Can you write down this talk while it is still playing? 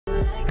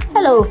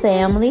Hello,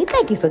 family.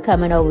 Thank you for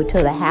coming over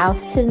to the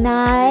house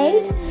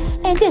tonight.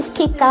 And just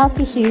kick off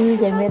your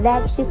shoes and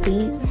relax your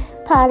feet.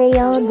 Party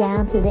on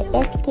down to the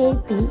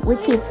SK beat. We're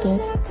kicking.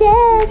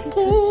 Just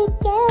kicking.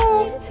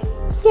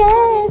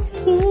 Just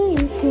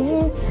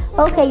kicking.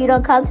 Okay, you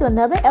don't come to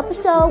another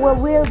episode where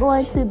we're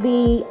going to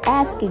be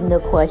asking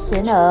the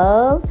question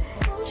of,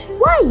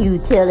 why you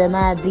telling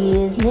my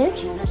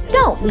business?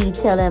 Don't be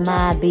telling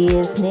my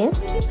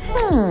business.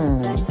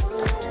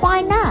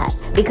 Why not?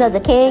 Because a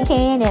can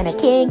and a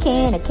can,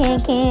 a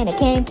can,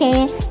 a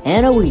can,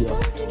 and a wheel.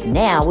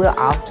 Now we're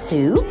off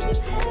to...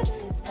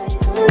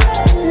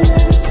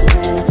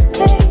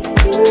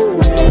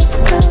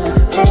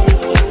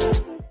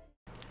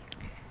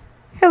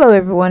 Hello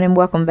everyone and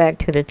welcome back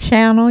to the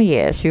channel.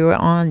 Yes, you're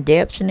on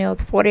Deb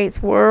Chanel's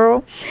 48th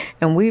World.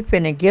 And we're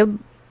finna give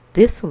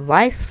this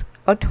life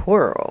a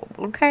twirl.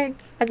 Okay?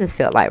 I just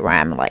felt like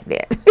rhyming like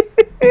that.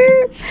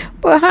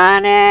 But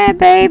honey,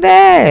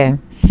 baby,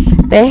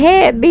 the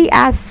head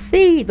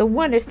BIC, the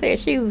one that said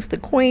she was the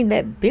queen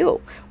that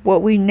built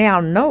what we now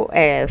know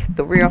as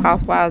the Real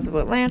Housewives of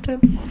Atlanta.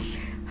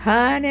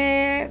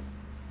 Honey,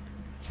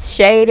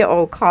 Shady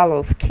old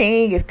Carlos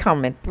King is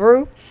coming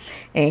through,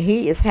 and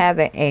he is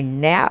having a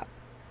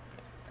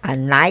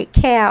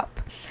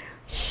nightcap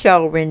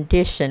show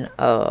rendition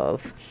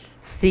of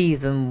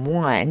season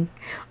 1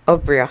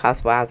 of Real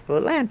Housewives of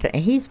Atlanta,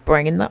 and he's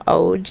bringing the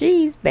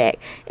OGs back.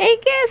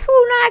 And guess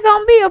who's not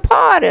gonna be a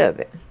part of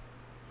it?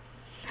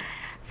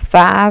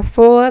 5,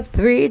 4,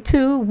 3,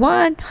 2,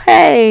 1.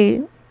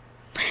 Hey,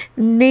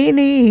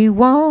 Nene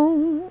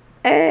won't.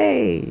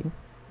 Hey,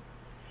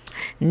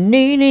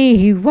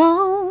 Nene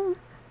won't.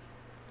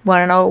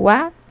 Wanna know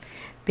why?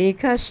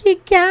 Because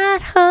she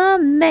got her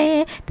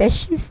man that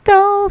she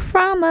stole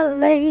from a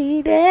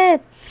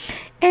lady,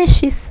 and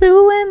she's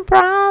suing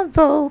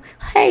Bravo.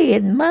 Hey,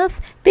 it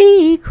must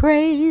be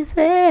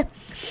crazy.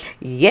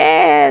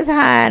 Yes,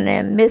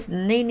 honey, Miss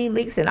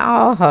Neneleakes in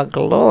all her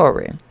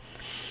glory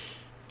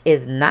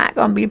is not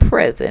going to be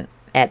present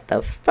at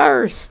the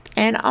first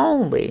and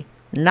only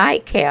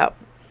nightcap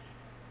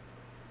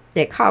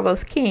that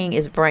Carlos King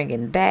is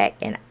bringing back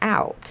and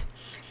out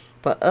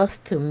for us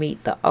to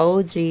meet the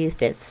OGs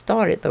that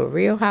started the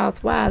Real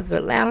Housewives of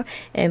Atlanta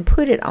and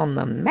put it on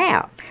the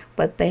map.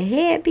 But the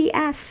head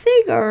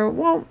BIC girl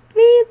won't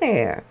be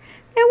there.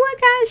 And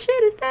what kind of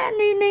shit is that,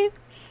 Nene?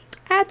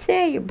 I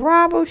tell you,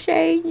 Bravo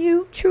shading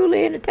you,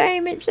 Truly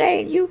Entertainment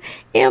shading you,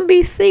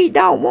 NBC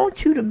don't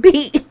want you to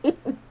be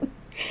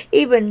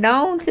even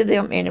known to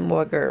them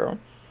anymore, girl.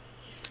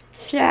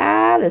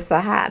 Child, it's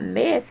a hot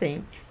mess,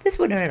 and this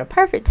would have been a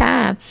perfect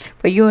time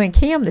for you and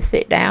Kim to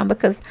sit down,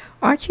 because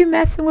aren't you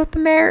messing with the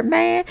married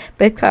man?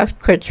 Because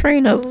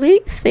Katrina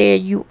Leak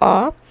said you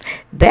are.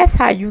 That's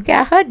how you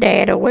got her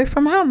dad away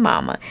from her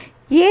mama.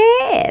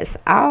 Yes,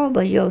 all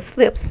of your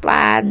slip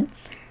sliding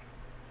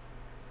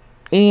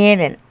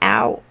in and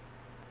out,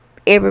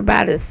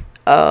 everybody's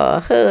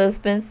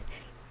husbands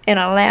in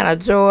Atlanta,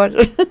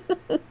 Georgia.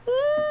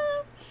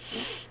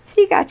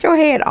 She got your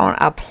head on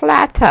a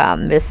platter,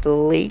 Miss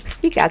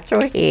Leaks. She got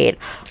your head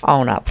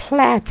on a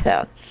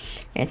platter.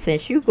 And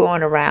since you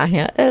going around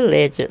here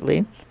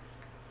allegedly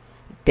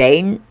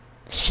dating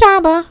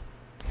Shaba,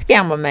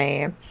 scammer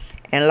man,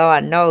 and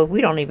Lord knows we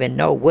don't even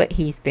know what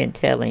he's been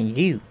telling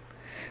you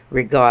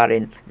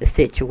regarding the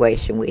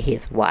situation with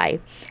his wife.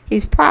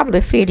 He's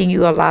probably feeding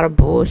you a lot of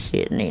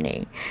bullshit,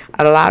 Nene.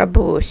 A lot of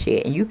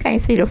bullshit. And you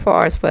can't see the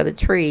forest for the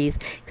trees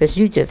because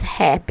you just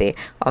happy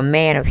a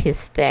man of his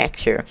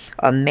stature,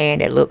 a man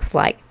that looks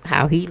like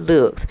how he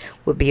looks,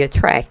 would be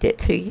attracted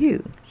to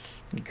you.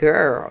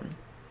 Girl,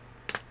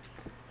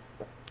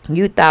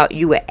 you thought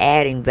you were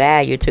adding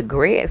value to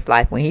Greg's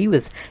life when he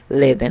was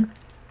living.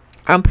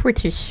 I'm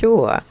pretty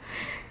sure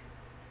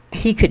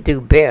he could do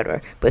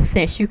better, but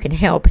since you can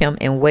help him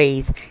in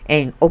ways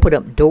and open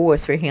up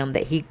doors for him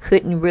that he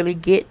couldn't really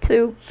get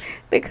to,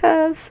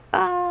 because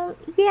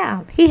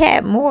yeah, he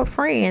had more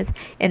friends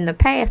in the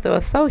past or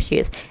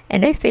associates,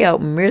 and they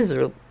felt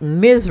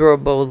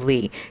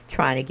miserably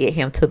trying to get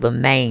him to the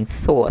main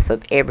source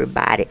of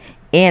everybody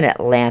in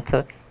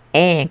Atlanta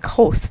and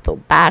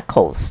bi-coastal.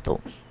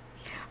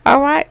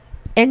 All right,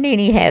 and then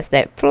he has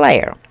that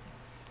flair.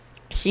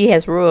 She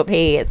has rubbed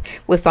heads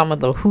with some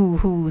of the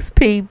who's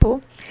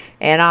people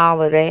and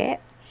all of that.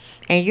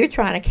 And you're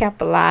trying to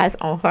capitalize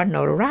on her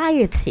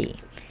notoriety.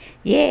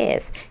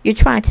 Yes, you're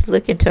trying to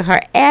look into her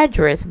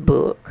address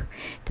book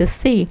to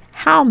see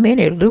how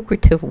many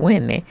lucrative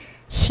women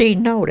she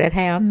know that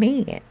have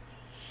men.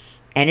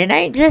 And it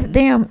ain't just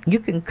them. You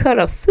can cut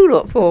a suit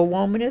up for a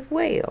woman as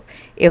well,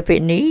 if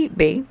it need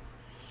be.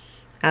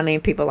 I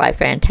mean, people like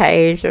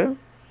Fantasia.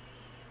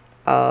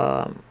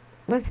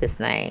 What's his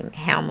name?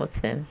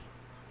 Hamilton.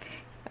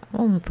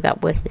 I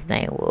forgot what his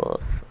name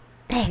was.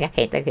 Dang, I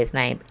can't think of his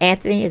name.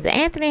 Anthony. Is it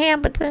Anthony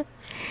Hamilton?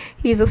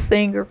 He's a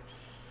singer.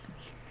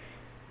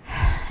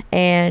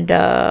 And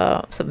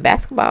some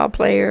basketball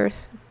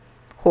players.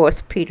 Of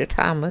course, Peter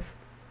Thomas.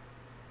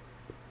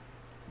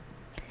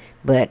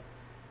 But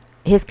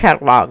his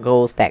catalog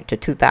goes back to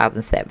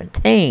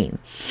 2017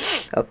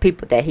 of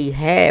people that he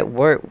had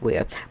worked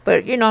with.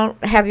 But you know,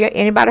 have you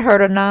anybody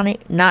heard of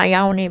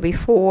Nene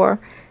before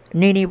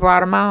Nene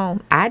brought him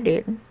on? I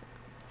didn't.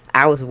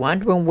 I was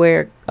wondering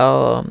where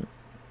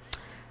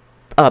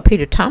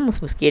Peter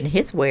Thomas was getting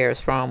his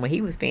wares from when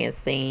he was being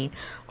seen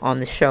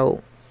on the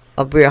show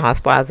of Real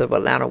Housewives of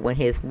Atlanta, when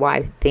his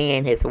wife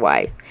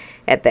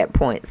at that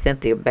point,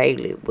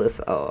 cynthiabailey,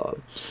 was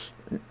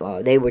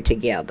they were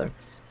together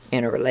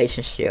in a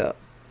relationship,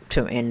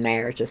 in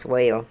marriage as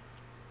well.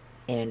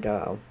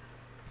 And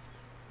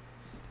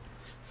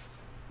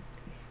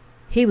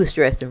he was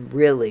dressed in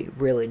really,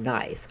 really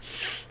nice.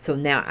 So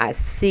now I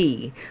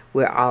see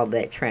where all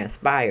that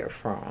transpired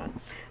from.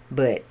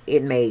 But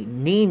it made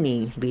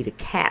Nene be the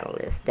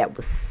catalyst that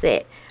was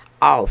set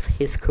off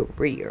his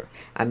career.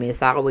 I mean,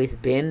 it's always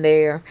been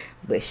there,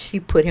 but she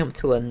put him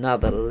to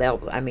another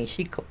level. I mean,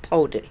 she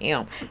catapulted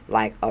him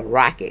like a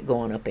rocket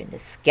going up in the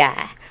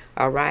sky.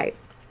 All right.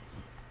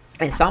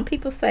 And some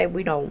people say,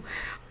 we don't,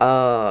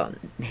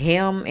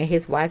 him and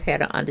his wife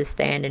had an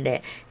understanding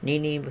that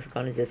Nene was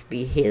going to just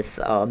be his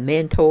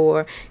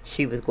mentor.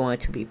 She was going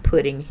to be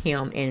putting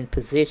him in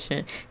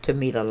position to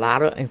meet a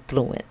lot of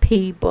influent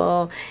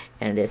people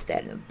and this,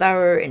 that, and the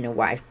third. And the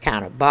wife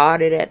kind of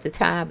bought it at the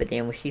time. But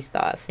then when she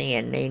started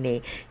seeing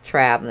Nene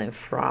traveling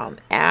from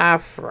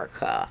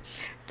Africa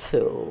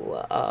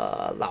to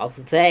Las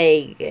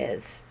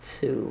Vegas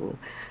to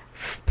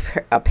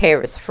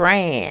Paris,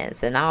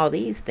 France, and all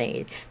these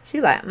things,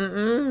 she's like,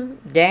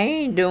 they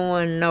ain't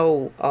doing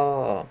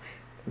no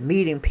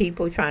meeting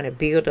people, trying to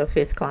build up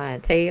his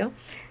clientele.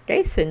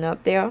 They sitting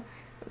up there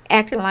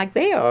acting like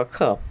they are a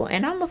couple,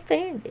 and I'm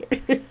offended.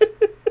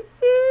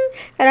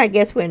 And I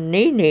guess when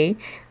Nene,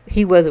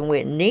 he wasn't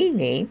with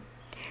Nene,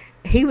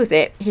 he was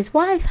at his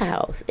wife's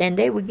house, and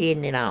they were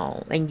getting it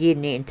on and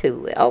getting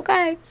into it.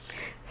 Okay,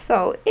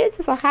 so it's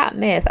just a hot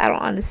mess. I don't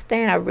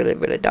understand. I really,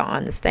 really don't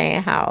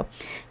understand how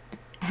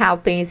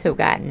things have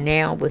gotten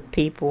now with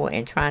people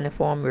and trying to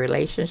form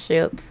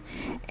relationships.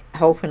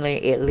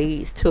 Hopefully it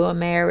leads to a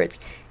marriage.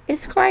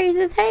 It's crazy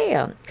as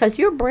hell, because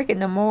you're breaking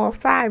the moral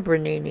fiber,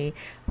 Nene,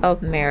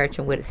 of marriage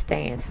and what it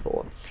stands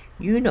for.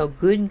 You know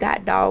good and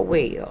got dog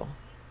well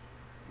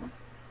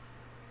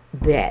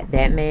that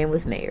man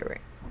was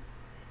married.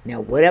 Now,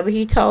 whatever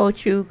he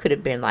told you could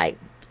have been like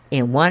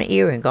in one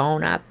ear and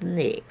gone out the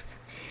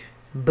next.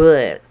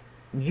 But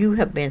you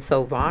have been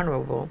so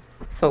vulnerable,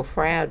 so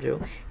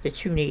fragile,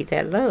 that you need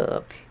that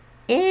love.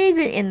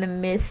 Even in the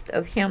midst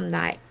of him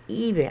not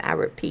even, I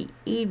repeat,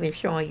 even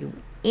showing you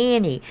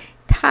any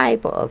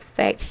type of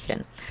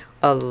affection,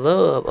 or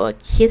love, or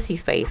kissy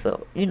face,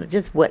 or, you know,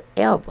 just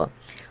whatever,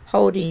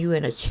 holding you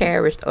in a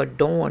cherished,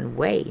 adorned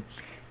way,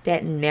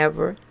 that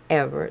never,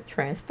 ever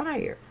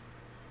transpired.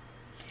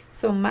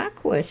 So my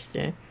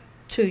question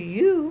to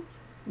you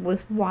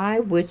was, why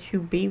would you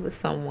be with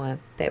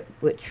someone that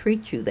would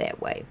treat you that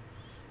way?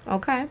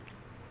 Okay?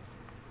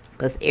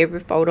 Because every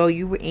photo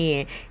you were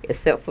in,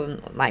 except for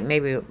like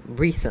maybe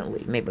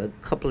recently, maybe a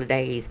couple of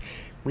days,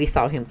 we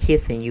saw him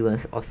kissing you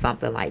or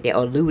something like that,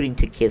 alluding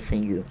to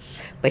kissing you.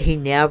 But he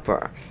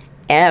never,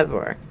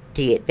 ever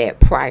did that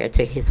prior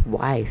to his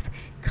wife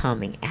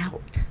coming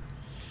out.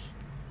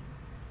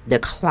 The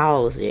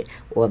closet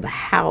or the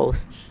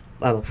house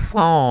or the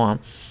farm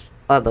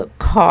or the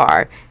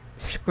car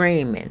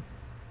screaming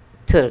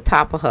to the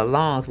top of her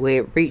lungs,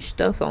 where it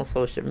reached us on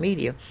social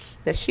media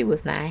that she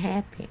was not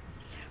happy,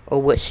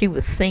 or what she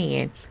was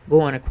seeing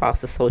going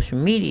across the social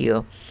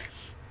media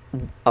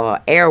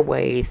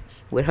airways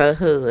with her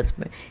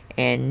husband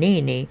and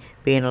Nene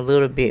being a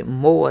little bit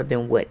more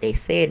than what they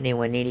said. And then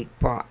when Nene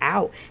brought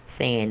out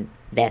saying,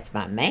 "That's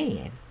my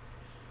man,"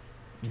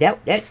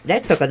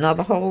 that took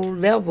another whole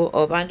level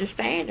of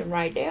understanding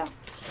right there.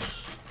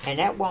 And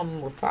that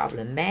woman was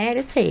probably mad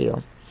as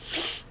hell.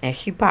 And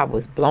she probably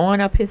was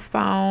blowing up his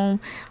phone,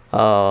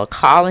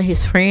 calling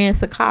his friends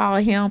to call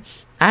him.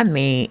 I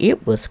mean,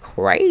 it was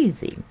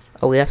crazy.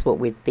 Oh, that's what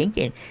we're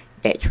thinking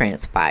that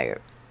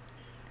transpired.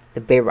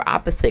 The very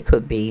opposite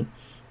could be,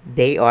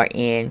 they are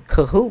in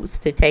cahoots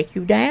to take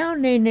you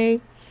down,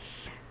 Nene.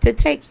 To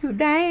take you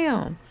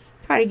down.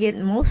 Try to get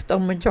most or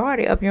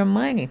majority of your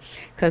money.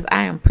 Because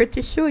I am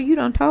pretty sure you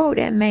done told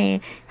that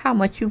man how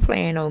much you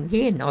plan on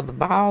getting, or the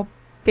ball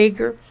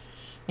figure.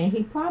 And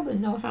he probably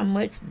know how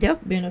much death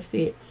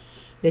benefit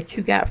that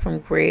you got from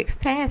Greg's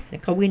passing.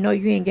 Because we know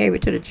you ain't gave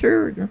it to the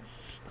children.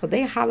 Because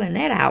they hollering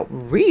that out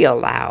real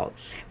loud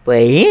for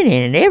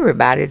any and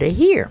everybody to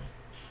hear.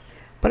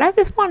 But I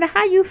just wonder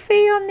how you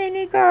feel,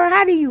 Nene girl.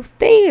 How do you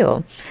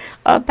feel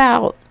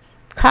about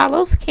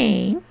Carlos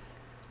King,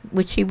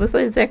 which he was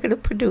an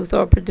executive producer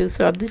or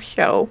producer of the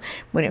show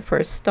when it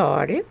first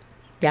started.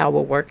 Y'all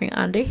were working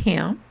under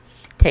him,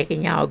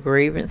 taking y'all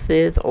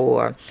grievances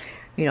or,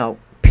 you know,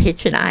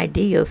 pitching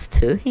ideas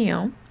to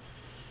him.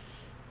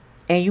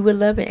 And you were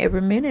loving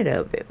every minute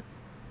of it.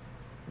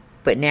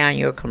 But now in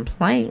your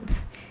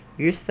complaints,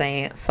 you're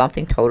saying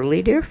something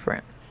totally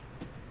different.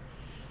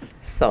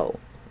 So,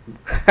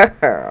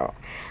 girl,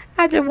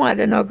 I just want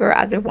to know, girl.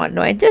 I just want to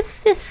know. And just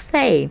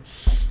say,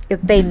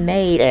 if they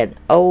made an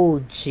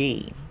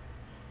OG,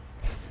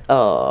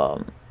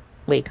 what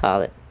do you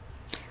call it?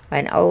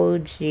 An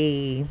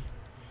OG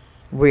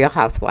Real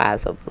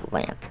Housewives of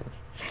Atlanta.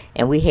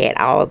 And we had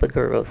all the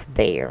girls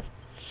there.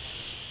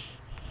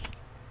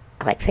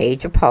 Like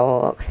Phaedra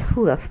Parks.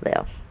 Who else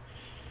left?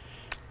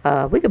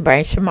 We could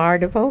bring Shamar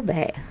DeVoe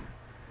back.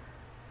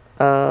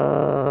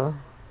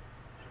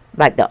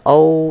 Like the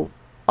old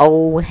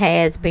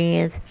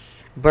has-beens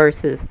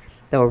versus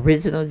the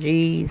original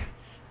G's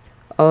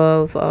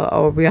of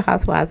Real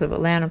Housewives of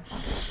Atlanta.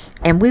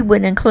 And we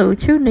would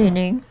include you,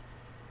 Nene.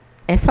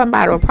 And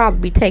somebody will probably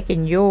be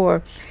taking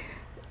your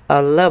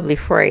lovely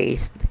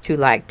phrase that you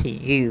like to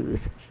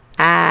use.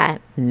 I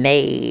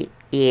made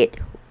it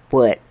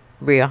what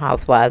Real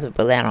Housewives of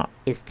Atlanta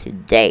is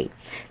today.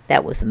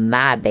 That was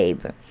my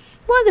baby.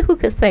 Wonder who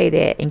could say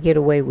that and get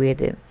away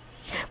with it.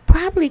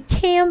 Probably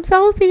Kim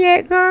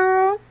Zolciak,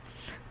 girl.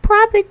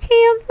 Probably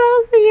Kim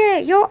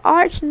Zolciak, your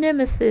arch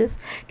nemesis,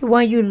 the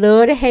one you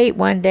love to hate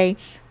one day,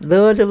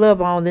 love to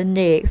love on the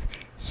next.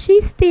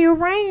 She's still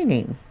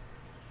reigning.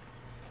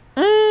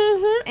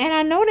 And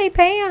I know they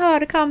paying her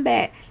to come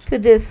back to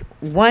this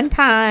one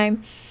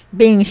time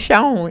being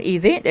shown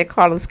event that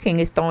Carlos King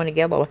is throwing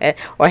together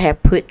or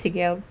have put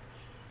together.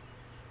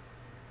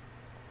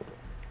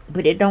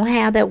 But it don't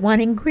have that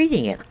one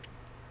ingredient.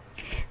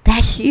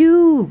 That's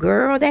you,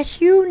 girl. That's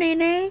you,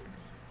 Nene.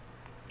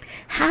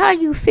 How are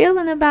you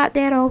feeling about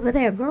that over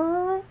there,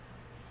 girl?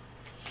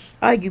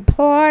 Are you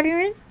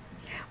partying?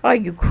 Are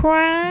you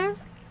crying?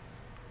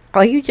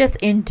 Are you just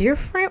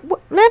indifferent?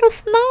 Let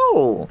us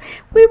know.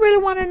 We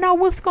really want to know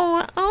what's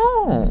going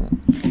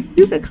on.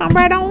 You can come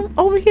right on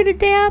over here to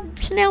Deb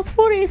Chanel's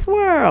 40s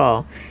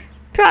World.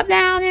 Drop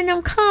down in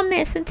them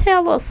comments and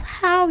tell us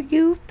how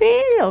you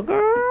feel,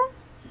 girl.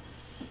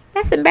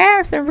 That's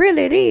embarrassing.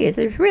 Really, it is.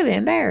 It's really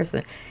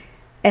embarrassing.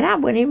 And I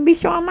wouldn't even be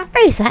showing my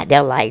face out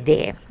there like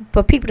that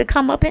for people to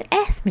come up and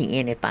ask me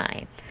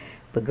anything.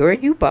 But girl,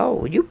 you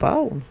bold. You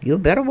bold. You're a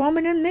better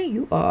woman than me.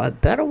 You are a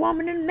better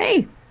woman than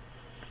me.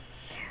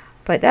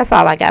 But that's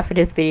all I got for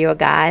this video,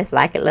 guys.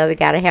 Like it, love it,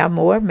 gotta have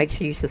more. Make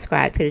sure you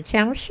subscribe to the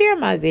channel, share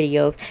my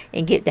videos,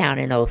 and get down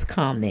in those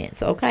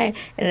comments, okay?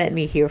 And let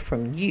me hear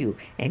from you.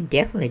 And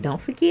definitely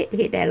don't forget to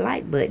hit that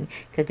like button,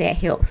 because that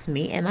helps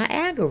me and my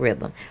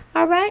algorithm.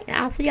 All right?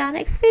 I'll see y'all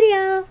next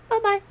video.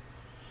 Bye-bye.